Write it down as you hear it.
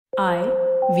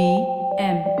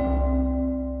IVM.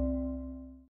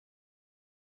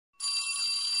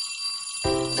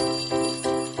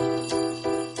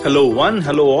 Hello one,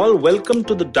 hello all. Welcome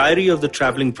to the Diary of the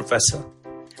Traveling Professor.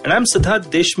 And I'm Siddharth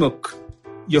Deshmukh,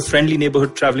 your friendly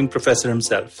neighborhood traveling professor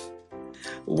himself.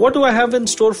 What do I have in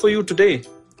store for you today?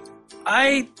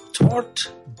 I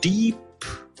thought deep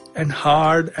and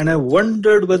hard, and I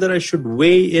wondered whether I should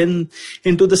weigh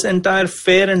into this entire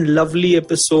fair and lovely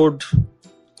episode.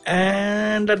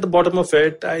 And at the bottom of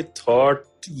it, I thought,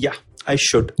 yeah, I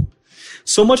should.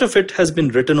 So much of it has been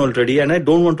written already, and I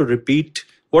don't want to repeat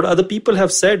what other people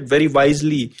have said very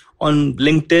wisely on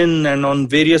LinkedIn and on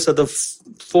various other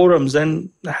forums, and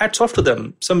hats off to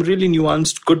them. Some really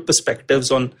nuanced, good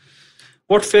perspectives on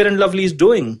what Fair and Lovely is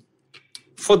doing.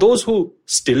 For those who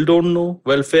still don't know,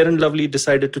 well, Fair and Lovely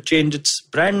decided to change its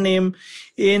brand name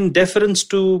in deference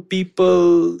to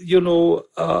people,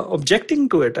 objecting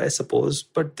to it, I suppose.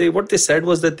 But what they said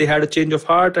was that they had a change of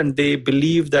heart and they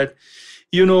believe that,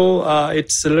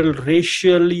 it's a little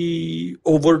racially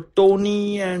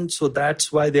overtony, and so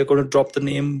that's why they're going to drop the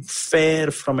name Fair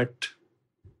from it.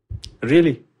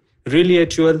 Really,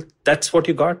 HUL, that's what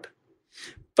you got?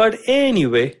 But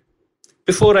anyway,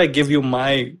 before I give you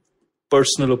my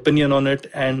personal opinion on it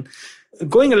and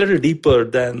going a little deeper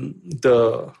than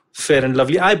the Fair and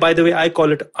Lovely, by the way, I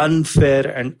call it Unfair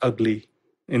and Ugly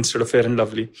instead of Fair and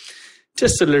Lovely.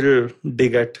 Just a little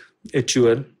dig at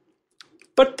HUL.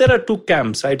 But there are two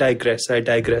camps. I digress. I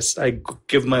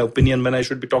give my opinion when I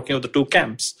should be talking of the two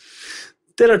camps.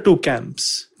 There are two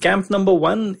camps. Camp number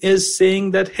one is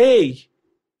saying that, hey,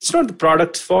 it's not the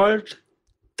product's fault.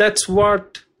 That's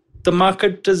what the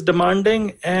market is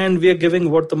demanding, and we are giving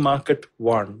what the market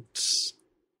wants.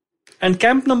 And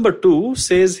camp number two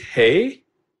says, hey,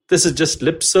 this is just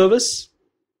lip service,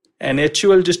 and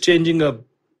HUL just changing a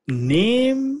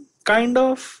name kind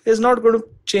of is not going to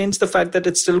change the fact that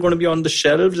it's still going to be on the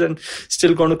shelves and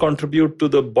still going to contribute to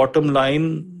the bottom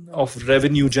line of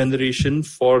revenue generation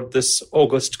for this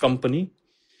august company.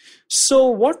 So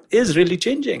what is really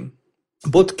changing?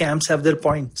 Both camps have their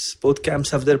points.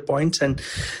 And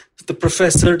the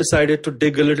professor decided to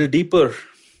dig a little deeper.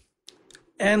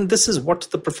 And this is what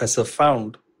the professor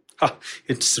found.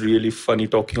 It's really funny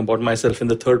talking about myself in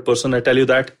the third person, I tell you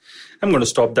that. I'm going to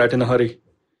stop that in a hurry.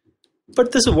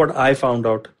 But this is what I found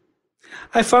out.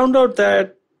 I found out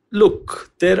that,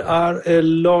 look, there are a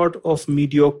lot of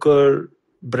mediocre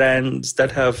brands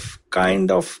that have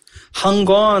kind of hung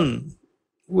on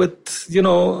with,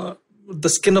 the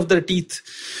skin of their teeth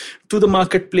to the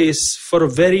marketplace for a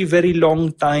very, very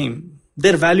long time.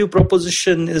 Their value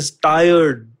proposition is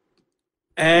tired,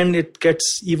 and it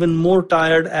gets even more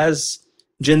tired as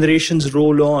generations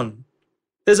roll on.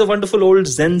 There's a wonderful old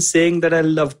Zen saying that I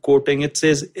love quoting. It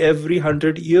says, every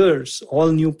 100 years,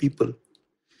 all new people.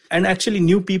 And actually,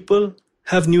 new people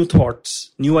have new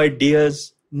thoughts, new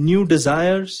ideas, new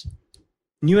desires,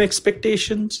 new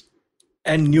expectations,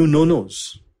 and new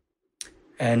no-nos.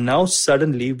 And now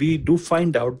suddenly we do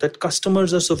find out that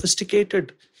customers are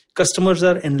sophisticated. Customers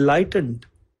are enlightened.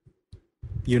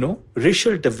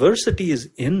 Racial diversity is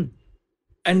in.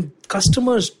 And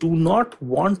customers do not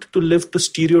want to live to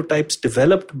stereotypes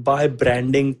developed by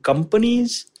branding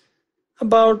companies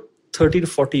about 30 to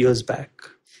 40 years back.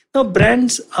 Now,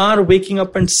 brands are waking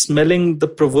up and smelling the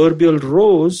proverbial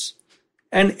rose,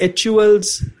 and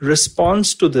HUL's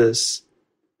response to this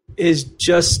is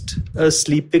just a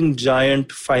sleeping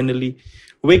giant finally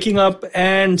waking up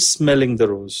and smelling the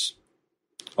rose,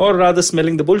 or rather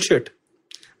smelling the bullshit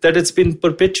that it's been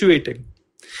perpetuating.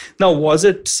 Now, was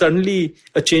it suddenly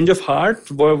a change of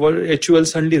heart? Where HUL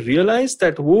suddenly realized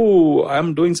that,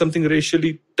 I'm doing something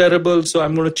racially terrible, so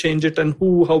I'm going to change it, and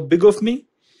how big of me?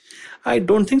 I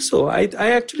don't think so. I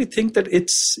actually think that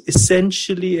it's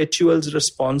essentially HUL's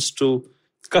response to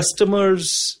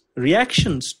customers'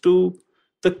 reactions to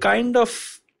the kind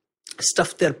of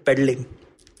stuff they're peddling.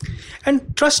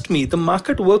 And trust me, the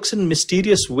market works in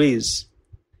mysterious ways.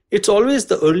 It's always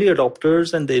the early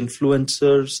adopters and the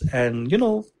influencers and,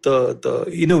 the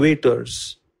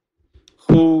innovators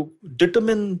who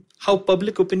determine how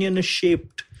public opinion is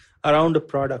shaped around a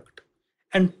product.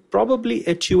 And probably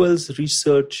HUL's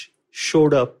research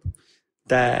showed up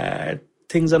that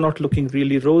things are not looking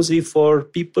really rosy for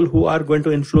people who are going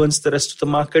to influence the rest of the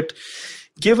market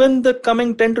given the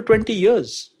coming 10 to 20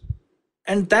 years.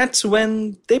 And that's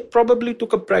when they probably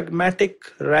took a pragmatic,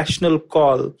 rational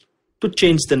call to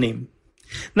change the name.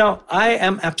 Now, I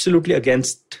am absolutely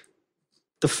against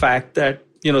the fact that,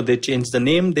 they changed the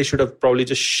name. They should have probably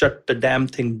just shut the damn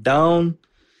thing down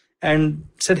and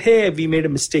said, hey, we made a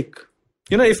mistake.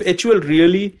 If HUL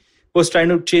really was trying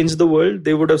to change the world,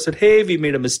 they would have said, hey, we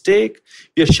made a mistake.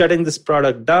 We are shutting this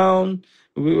product down.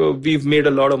 We've made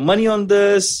a lot of money on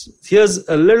this. Here's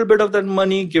a little bit of that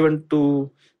money given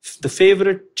to the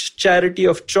favorite charity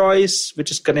of choice,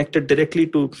 which is connected directly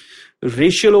to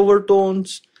racial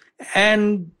overtones.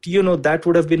 And, that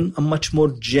would have been a much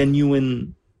more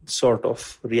genuine sort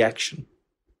of reaction.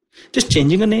 Just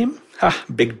changing a name?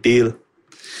 Big deal.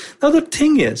 Now, the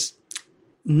thing is,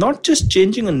 not just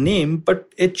changing a name,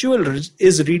 but HUL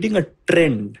is reading a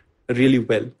trend really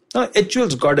well. Now,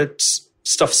 HUL's got its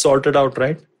stuff sorted out,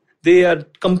 right? They are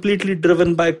completely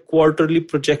driven by quarterly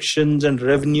projections and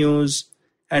revenues.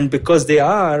 And because they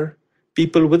are,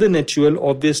 people within HUL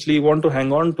obviously want to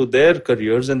hang on to their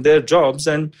careers and their jobs.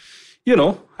 And,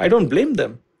 I don't blame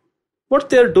them. What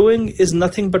they're doing is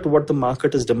nothing but what the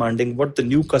market is demanding, what the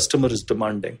new customer is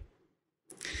demanding.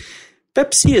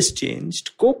 Pepsi has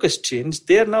changed, Coke has changed.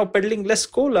 They are now peddling less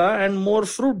cola and more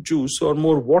fruit juice or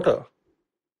more water.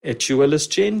 HUL has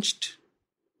changed.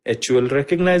 HUL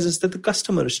recognizes that the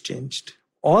customer has changed.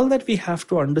 All that we have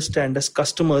to understand as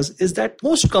customers is that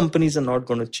most companies are not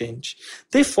going to change.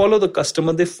 They follow the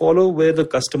customer, they follow where the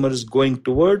customer is going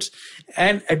towards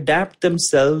and adapt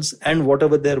themselves and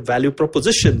whatever their value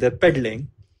proposition they're peddling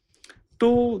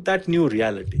to that new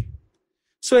reality.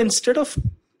 So instead of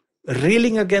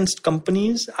railing against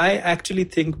companies, I actually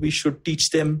think we should teach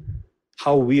them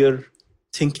how we are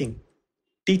thinking,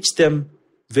 teach them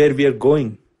where we are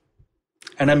going.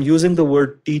 And I'm using the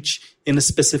word teach in a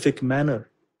specific manner.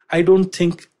 I don't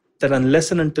think that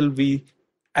unless and until we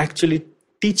actually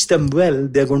teach them well,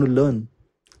 they're going to learn.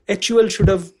 HUL should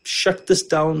have shut this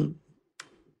down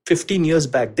 15 years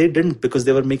back. They didn't, because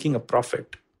they were making a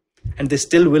profit. And they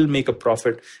still will make a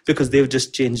profit because they've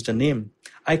just changed the name.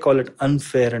 I call it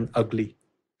unfair and ugly.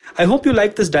 I hope you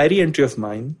like this diary entry of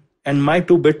mine and my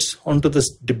 2 bits onto this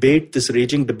debate, this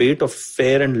raging debate of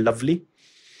fair and lovely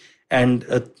and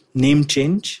a name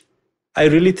change. I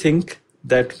really think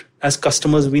that as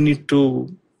customers, we need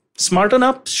to smarten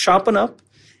up, sharpen up,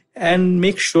 and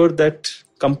make sure that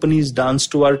companies dance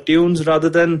to our tunes rather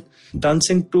than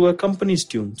dancing to a company's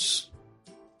tunes.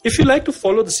 If you like to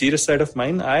follow the serious side of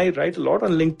mine, I write a lot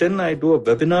on LinkedIn. I do a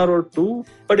webinar or 2.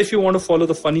 But if you want to follow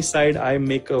the funny side, I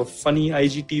make a funny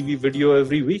IGTV video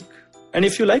every week. And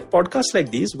if you like podcasts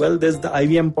like these, well, there's the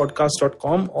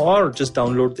ivmpodcast.com or just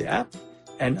download the app.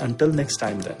 And until next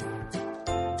time then.